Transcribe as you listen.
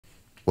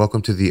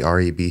Welcome to the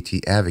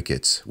REBT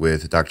Advocates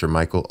with Dr.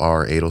 Michael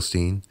R.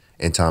 Adelstein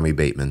and Tommy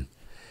Bateman.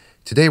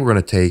 Today we're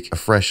going to take a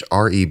fresh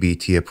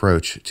REBT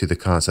approach to the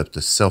concept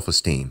of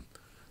self-esteem.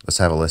 Let's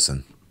have a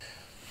listen.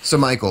 So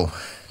Michael,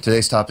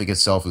 today's topic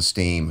is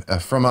self-esteem.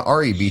 From an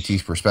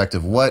REBT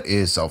perspective, what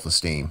is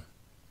self-esteem?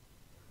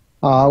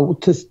 To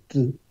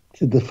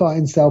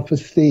define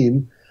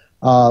self-esteem,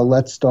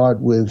 let's start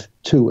with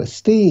to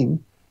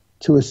esteem.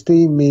 To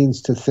esteem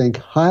means to think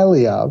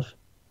highly of,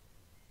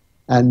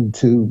 and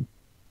to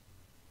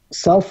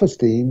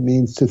self-esteem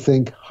means to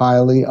think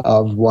highly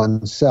of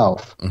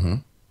oneself. Mm-hmm.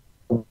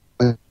 When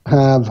you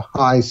have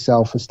high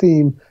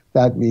self-esteem,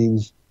 that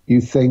means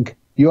you think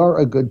you're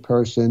a good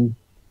person,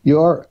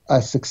 you're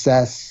a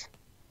success,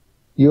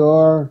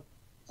 you're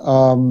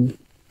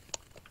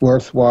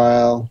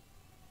worthwhile,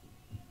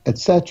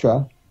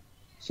 etc.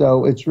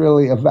 So it's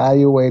really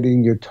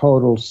evaluating your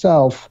total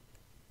self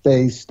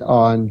based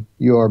on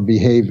your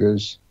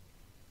behaviors.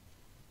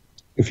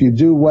 If you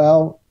do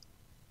well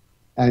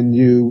and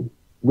you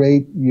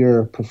rate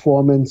your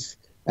performance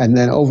and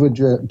then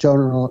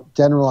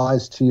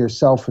generalize to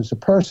yourself as a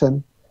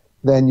person,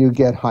 then you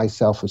get high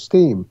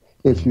self-esteem.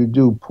 If you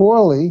do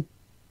poorly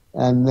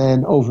and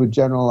then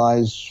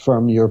overgeneralize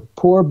from your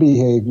poor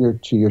behavior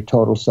to your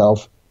total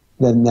self,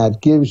 then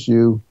that gives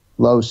you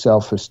low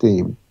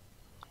self-esteem.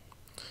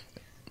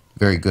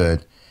 Very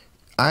good.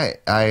 I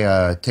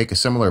take a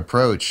similar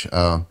approach.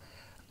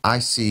 I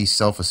see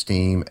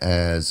self-esteem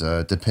as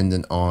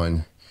dependent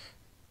on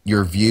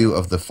your view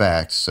of the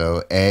facts.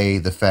 So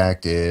the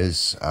fact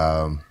is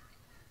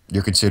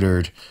you're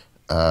considered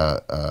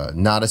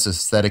not as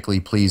aesthetically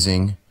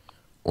pleasing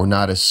or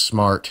not as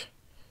smart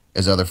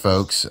as other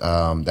folks.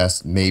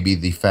 That's maybe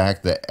the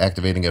fact, that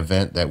activating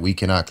event that we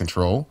cannot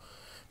control.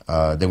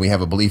 Then we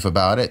have a belief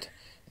about it.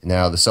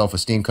 Now the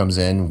self-esteem comes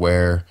in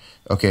where,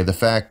 okay, the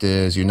fact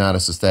is you're not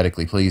as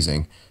aesthetically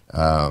pleasing.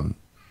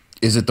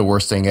 Is it the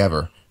worst thing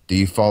ever? Do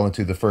you fall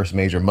into the first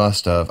major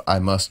must of, I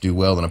must do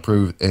well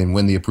and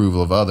win the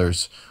approval of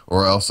others,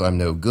 or else I'm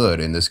no good?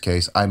 In this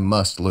case, I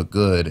must look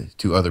good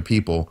to other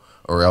people,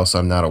 or else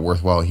I'm not a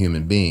worthwhile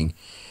human being.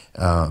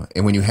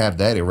 And when you have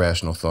that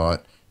irrational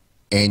thought,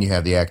 and you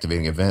have the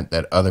activating event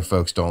that other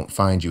folks don't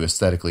find you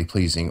aesthetically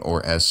pleasing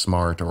or as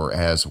smart or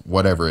as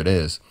whatever it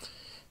is,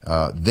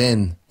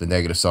 then the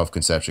negative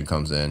self-conception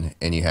comes in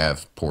and you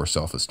have poor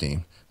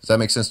self-esteem. Does that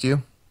make sense to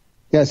you?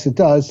 Yes, it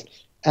does.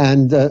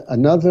 And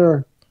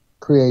another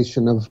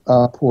creation of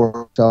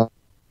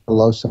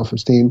low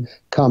self-esteem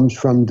comes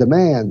from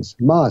demands,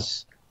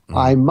 must.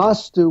 I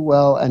must do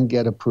well and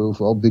get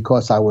approval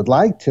because I would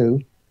like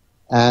to,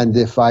 and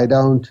if I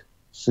don't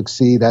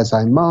succeed as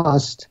I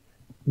must,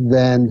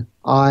 then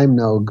I'm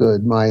no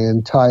good. My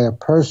entire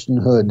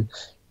personhood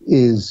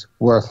is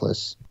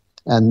worthless,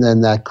 and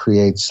then that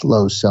creates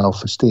low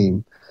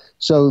self-esteem.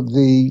 So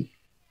the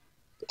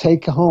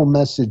take-home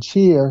message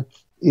here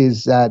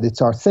is that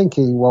it's our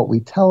thinking, what we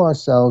tell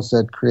ourselves,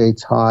 that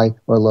creates high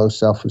or low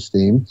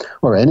self-esteem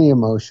or any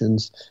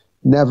emotions,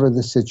 never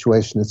the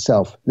situation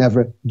itself,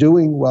 never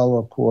doing well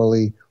or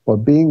poorly or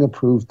being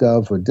approved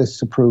of or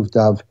disapproved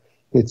of.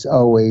 It's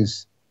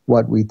always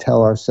what we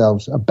tell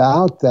ourselves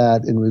about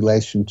that in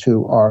relation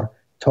to our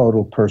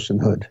total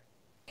personhood.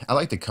 I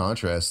like to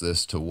contrast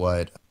this to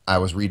what I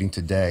was reading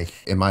today.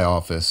 In my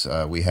office,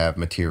 we have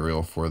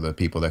material for the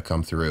people that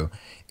come through,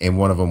 and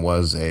one of them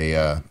was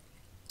a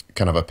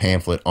kind of a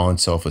pamphlet on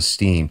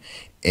self-esteem,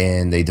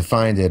 and they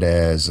defined it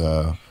as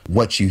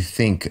what you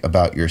think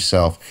about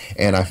yourself.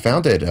 And I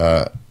found it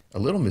a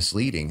little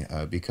misleading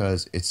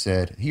because it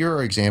said, here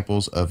are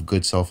examples of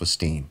good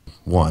self-esteem.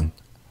 1,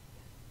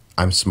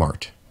 I'm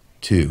smart.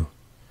 2,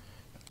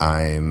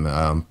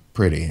 I'm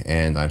pretty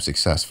and I'm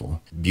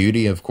successful.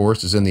 Beauty, of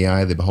course, is in the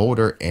eye of the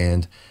beholder,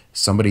 and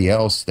somebody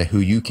else who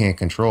you can't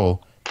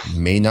control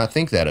may not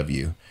think that of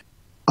you.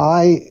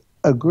 I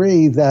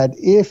agree that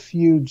if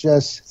you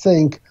just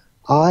think,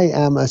 I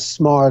am a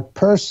smart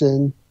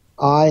person,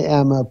 I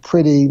am a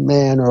pretty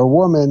man or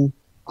woman,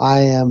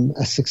 I am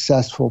a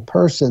successful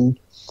person,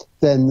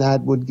 then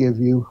that would give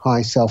you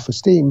high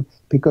self-esteem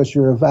because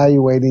you're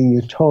evaluating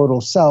your total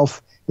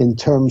self in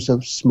terms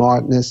of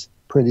smartness,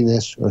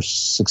 prettiness, or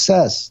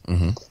success.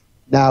 Mm-hmm.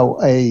 Now,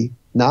 a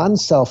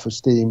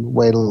non-self-esteem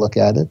way to look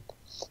at it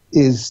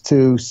is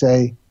to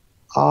say,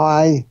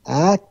 I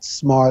act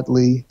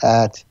smartly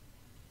at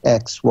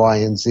X, Y,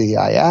 and Z.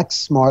 I act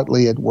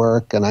smartly at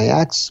work, and I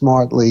act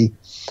smartly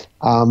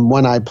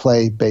when I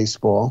play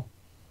baseball.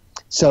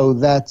 So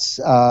that's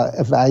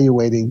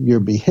evaluating your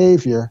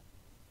behavior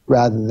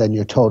rather than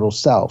your total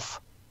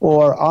self.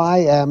 Or I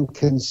am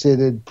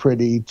considered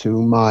pretty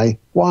to my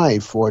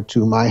wife or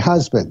to my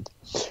husband.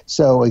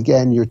 So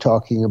again, you're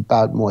talking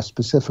about more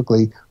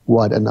specifically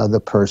what another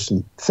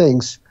person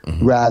thinks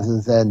rather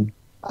than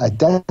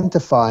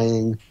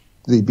identifying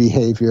the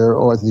behavior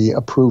or the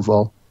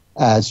approval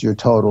as your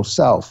total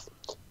self.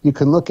 You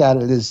can look at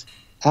it as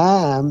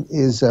am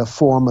is a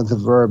form of the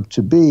verb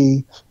to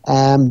be.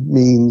 Am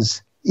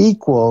means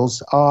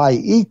equals I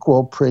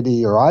equal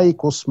pretty or I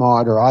equal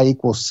smart or I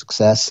equal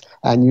success,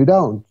 and you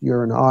don't.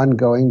 You're an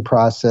ongoing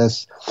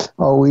process,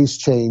 always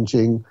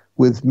changing,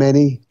 with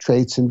many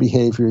traits and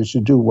behaviors.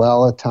 You do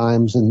well at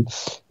times and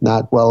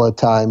not well at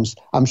times.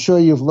 I'm sure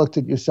you've looked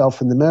at yourself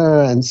in the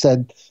mirror and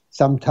said,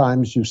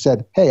 sometimes you've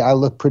said, hey, I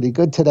look pretty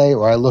good today,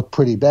 or I look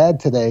pretty bad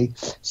today.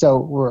 So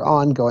we're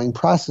ongoing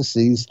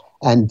processes,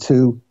 and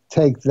to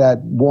take that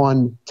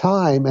one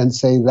time and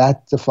say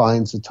that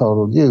defines the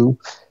total you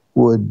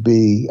would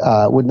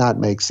not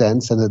make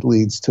sense, and it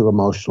leads to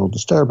emotional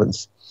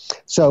disturbance.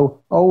 So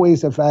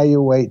always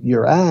evaluate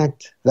your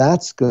act.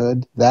 That's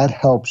good. That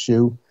helps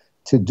you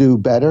to do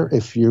better.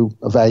 If you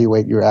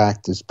evaluate your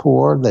act as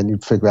poor, then you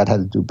figure out how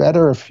to do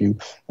better. If you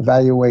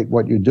evaluate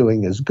what you're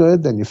doing as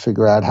good, then you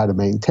figure out how to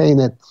maintain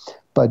it.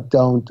 But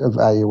don't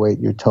evaluate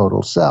your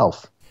total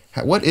self.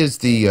 What is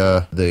the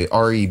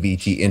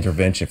REBT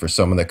intervention for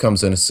someone that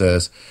comes in and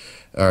says,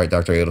 all right,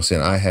 Dr.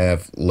 Adelson, I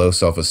have low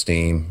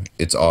self-esteem.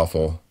 It's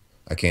awful.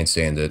 I can't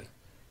stand it.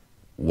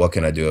 What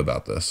can I do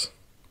about this?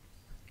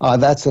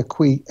 That's a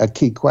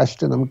key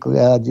question. I'm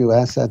glad you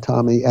asked that,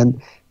 Tommy.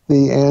 And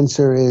the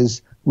answer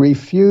is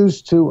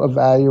refuse to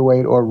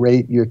evaluate or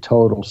rate your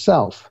total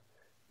self.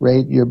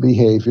 Rate your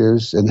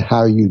behaviors and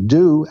how you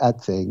do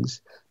at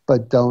things,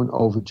 but don't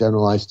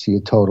overgeneralize to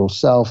your total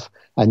self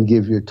and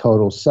give your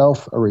total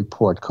self a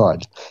report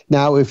card.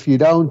 Now, if you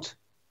don't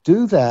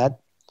do that,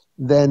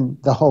 then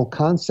the whole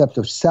concept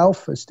of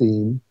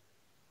self-esteem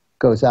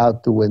goes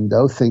out the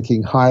window.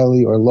 Thinking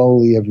highly or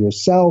lowly of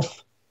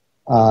yourself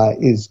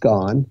is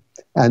gone,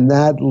 and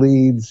that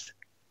leads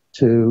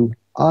to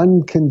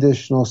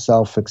unconditional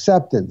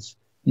self-acceptance.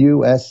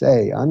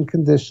 USA,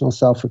 unconditional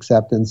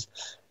self-acceptance,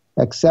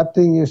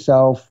 accepting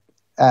yourself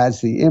as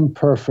the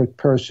imperfect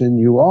person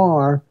you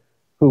are,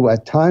 who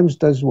at times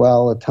does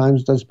well, at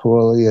times does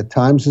poorly, at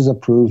times is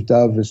approved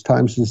of, at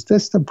times is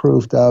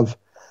disapproved of,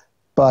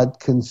 but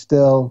can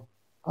still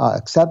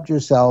accept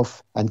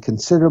yourself and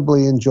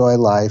considerably enjoy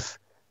life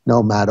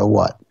no matter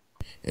what.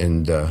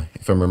 And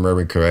if I'm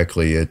remembering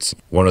correctly, it's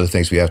one of the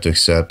things we have to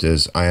accept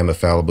is I am a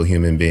fallible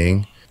human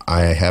being.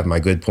 I have my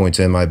good points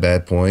and my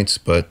bad points,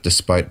 but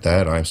despite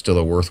that, I'm still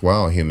a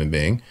worthwhile human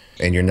being.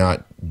 And you're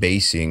not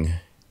basing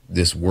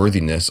this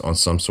worthiness on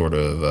some sort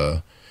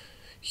of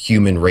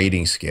human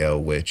rating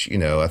scale, which, you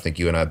know, I think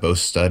you and I both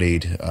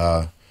studied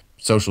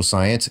social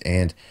science,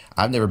 and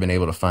I've never been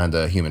able to find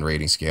a human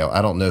rating scale.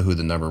 I don't know who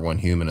the number one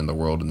human in the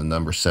world and the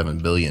number 7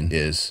 billion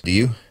is. Do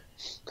you?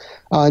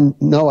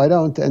 No, I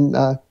don't.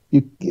 And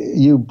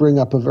you bring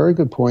up a very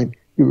good point.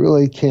 You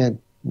really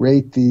can't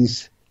rate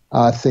these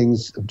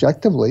things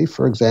objectively.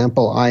 For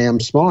example, I am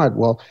smart.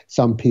 Well,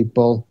 some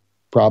people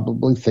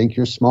probably think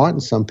you're smart,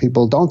 and some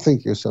people don't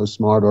think you're so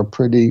smart or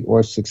pretty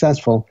or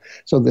successful.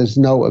 So there's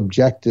no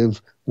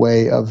objective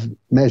way of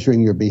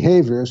measuring your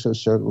behavior. So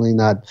certainly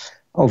not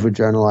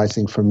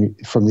overgeneralizing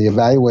from the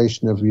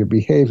evaluation of your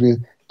behavior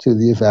to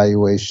the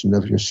evaluation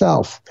of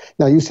yourself.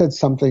 Now, you said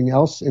something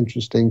else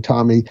interesting,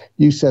 Tommy.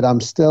 You said,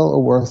 I'm still a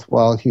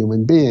worthwhile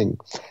human being.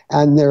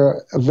 And there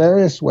are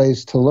various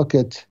ways to look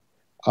at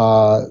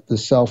the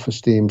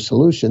self-esteem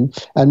solution.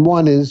 And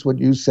one is what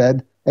you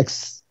said,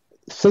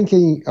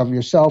 thinking of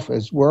yourself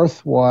as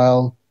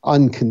worthwhile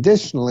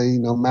unconditionally,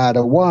 no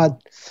matter what,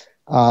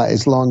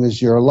 as long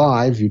as you're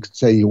alive. You could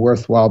say you're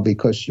worthwhile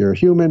because you're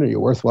human, or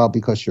you're worthwhile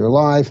because you're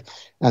alive.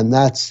 And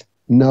that's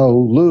no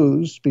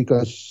lose,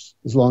 because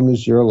as long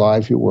as you're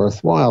alive, you're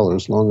worthwhile, or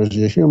as long as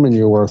you're human,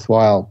 you're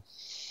worthwhile.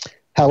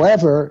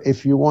 However,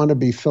 if you want to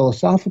be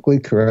philosophically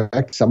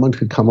correct, someone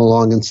could come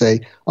along and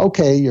say,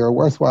 okay, you're a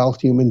worthwhile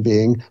human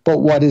being, but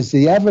what is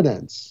the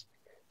evidence?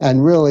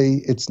 And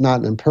really, it's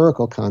not an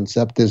empirical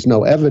concept. There's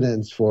no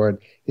evidence for it.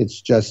 It's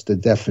just a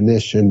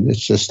definition.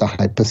 It's just a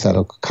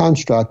hypothetical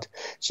construct.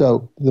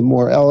 So the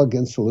more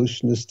elegant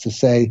solution is to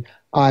say,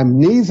 I'm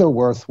neither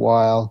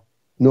worthwhile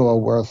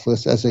nor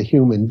worthless as a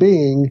human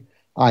being.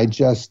 I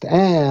just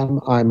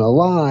am. I'm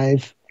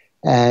alive.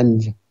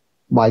 And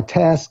my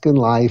task in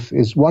life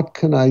is, what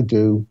can I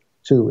do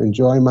to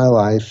enjoy my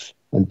life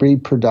and be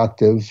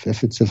productive,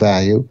 if it's a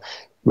value,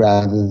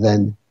 rather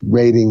than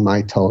rating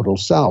my total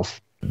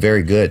self.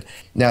 Very good.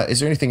 Now, is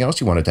there anything else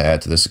you wanted to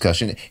add to this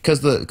discussion?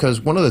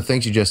 Because one of the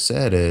things you just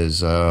said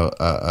is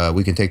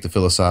we can take the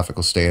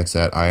philosophical stance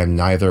that I am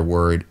neither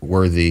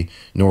worthy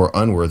nor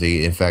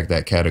unworthy. In fact,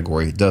 that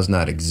category does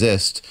not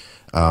exist.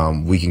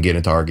 We can get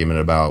into argument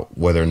about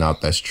whether or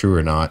not that's true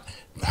or not.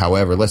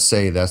 However, let's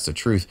say that's the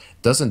truth.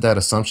 Doesn't that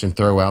assumption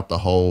throw out the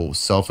whole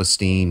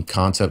self-esteem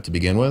concept to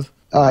begin with?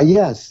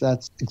 Yes,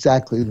 that's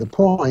exactly the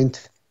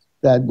point,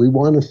 that we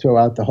want to throw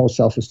out the whole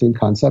self-esteem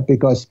concept,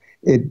 because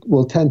it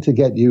will tend to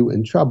get you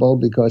in trouble.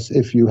 Because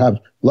if you have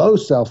low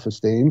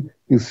self-esteem,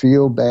 you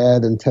feel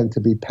bad and tend to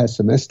be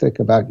pessimistic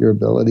about your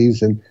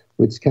abilities, and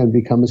which can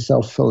become a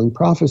self-fulfilling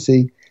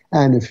prophecy.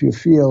 And if you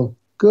feel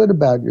good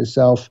about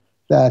yourself,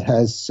 that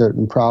has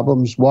certain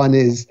problems. One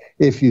is,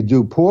 if you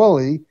do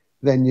poorly,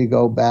 then you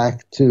go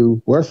back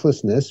to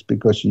worthlessness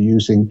because you're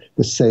using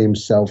the same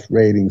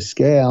self-rating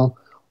scale.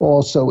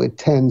 Also, it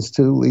tends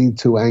to lead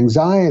to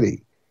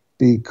anxiety.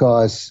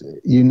 because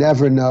you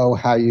never know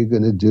how you're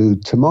going to do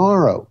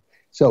tomorrow.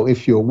 So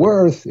if your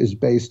worth is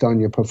based on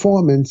your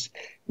performance,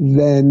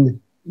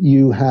 then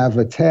you have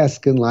a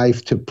task in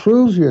life to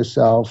prove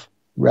yourself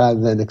rather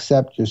than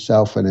accept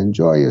yourself and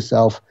enjoy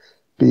yourself,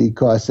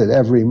 because at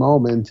every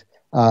moment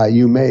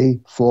you may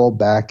fall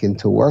back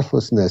into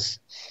worthlessness.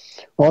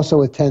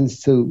 Also, it tends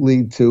to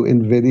lead to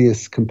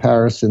invidious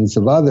comparisons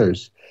of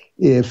others.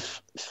 If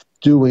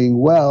doing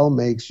well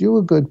makes you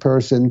a good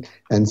person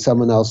and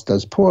someone else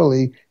does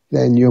poorly,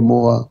 then you're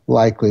more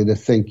likely to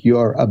think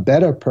you're a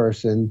better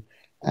person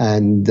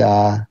and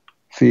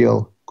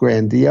feel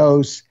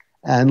grandiose,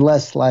 and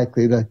less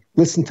likely to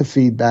listen to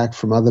feedback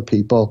from other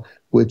people,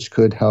 which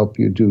could help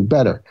you do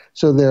better.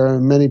 So there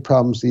are many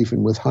problems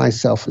even with high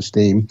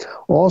self-esteem.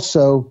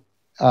 Also,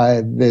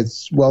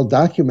 it's well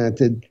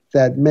documented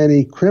that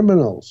many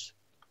criminals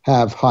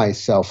have high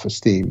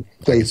self-esteem.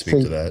 I can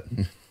speak to that.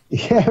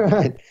 Yeah,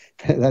 right.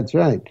 That's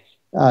right.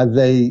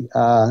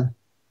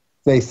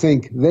 They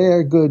think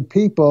they're good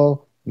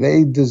people.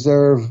 They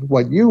deserve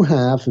what you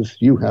have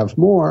if you have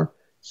more.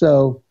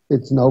 So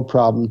it's no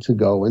problem to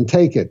go and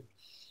take it.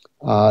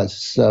 And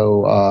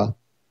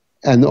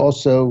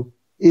also,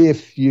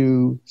 if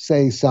you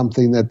say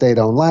something that they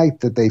don't like,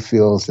 that they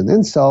feel is an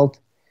insult,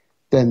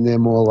 then they're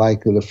more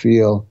likely to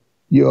feel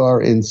you're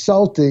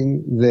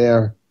insulting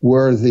their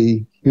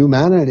worthy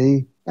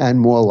humanity and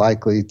more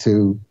likely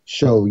to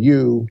show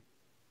you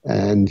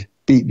and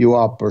beat you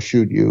up or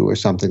shoot you or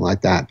something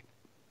like that.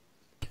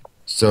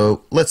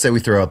 So let's say we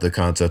throw out the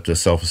concept of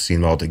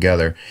self-esteem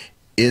altogether.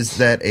 Is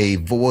that a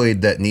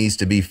void that needs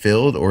to be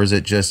filled, or is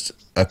it just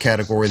a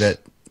category that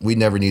we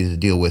never needed to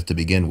deal with to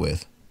begin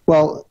with?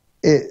 Well,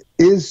 it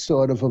is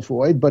sort of a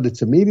void, but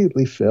it's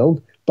immediately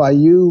filled by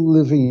you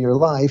living your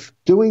life,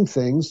 doing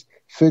things,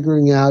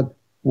 figuring out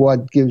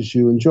what gives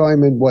you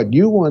enjoyment, what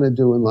you want to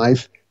do in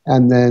life,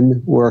 and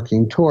then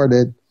working toward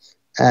it.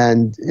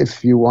 And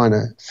if you want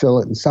to fill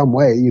it in some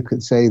way, you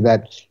could say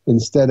that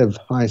instead of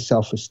high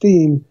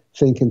self-esteem,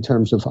 think in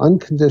terms of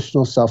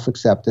unconditional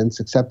self-acceptance,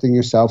 accepting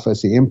yourself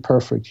as the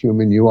imperfect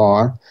human you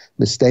are,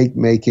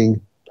 mistake-making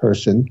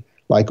person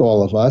like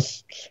all of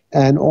us,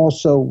 and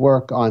also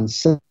work on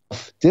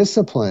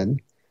self-discipline,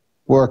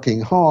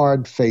 working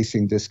hard,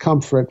 facing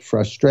discomfort,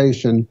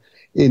 frustration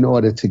in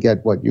order to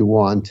get what you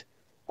want,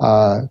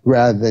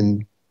 rather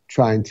than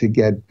trying to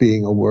get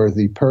being a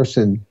worthy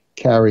person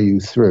carry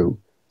you through.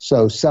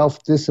 So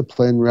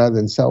self-discipline rather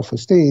than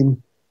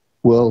self-esteem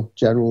will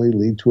generally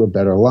lead to a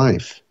better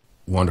life.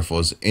 Wonderful.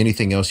 Is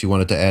anything else you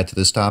wanted to add to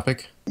this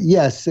topic?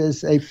 Yes,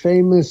 there's a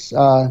famous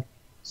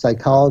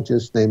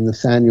psychologist named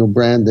Nathaniel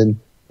Branden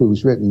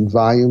who's written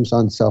volumes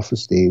on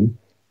self-esteem.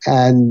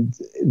 And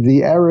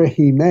the error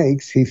he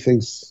makes, he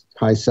thinks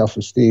high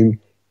self-esteem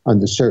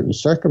under certain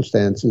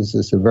circumstances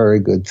is a very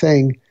good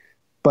thing.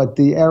 But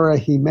the error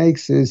he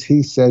makes is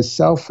he says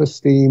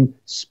self-esteem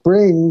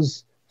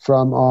springs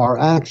from our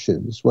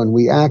actions. When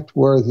we act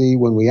worthy,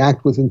 when we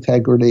act with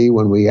integrity,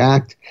 when we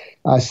act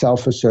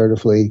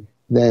self-assertively,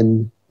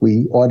 then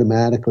we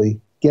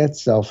automatically get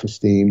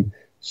self-esteem.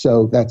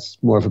 So that's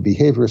more of a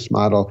behaviorist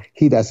model.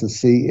 He doesn't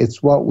see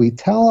it's what we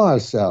tell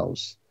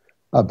ourselves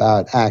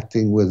about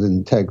acting with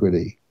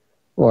integrity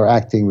or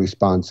acting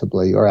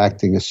responsibly or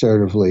acting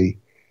assertively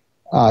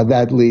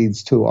that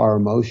leads to our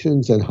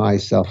emotions and high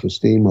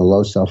self-esteem or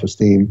low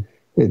self-esteem.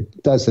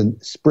 It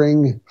doesn't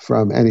spring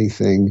from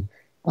anything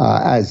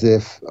as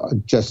if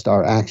just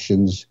our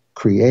actions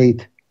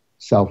create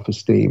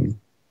self-esteem.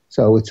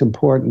 So it's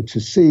important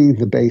to see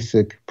the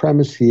basic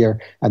premise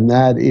here, and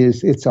that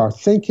is it's our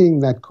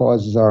thinking that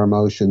causes our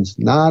emotions,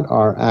 not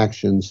our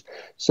actions.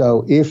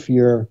 So if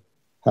you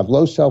have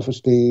low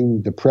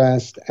self-esteem,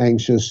 depressed,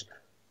 anxious,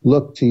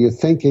 look to your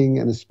thinking,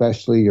 and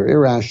especially your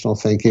irrational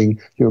thinking,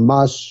 your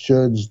musts,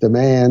 shoulds,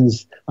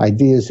 demands,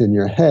 ideas in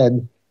your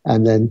head,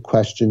 and then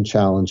question,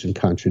 challenge, and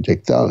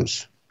contradict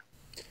those.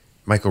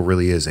 Michael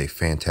really is a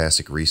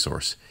fantastic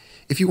resource.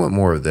 If you want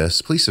more of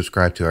this, please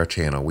subscribe to our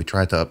channel. We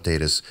try to update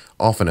as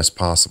often as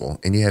possible.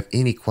 And you have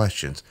any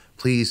questions,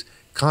 please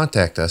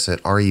contact us at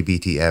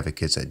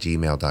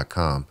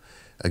rebtadvocates@gmail.com.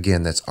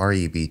 Again, that's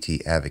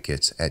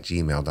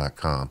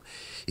rebtadvocates@gmail.com.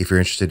 If you're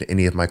interested in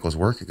any of Michael's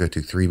work, go to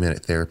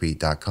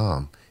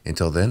 3minutetherapy.com.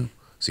 Until then,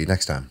 see you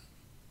next time.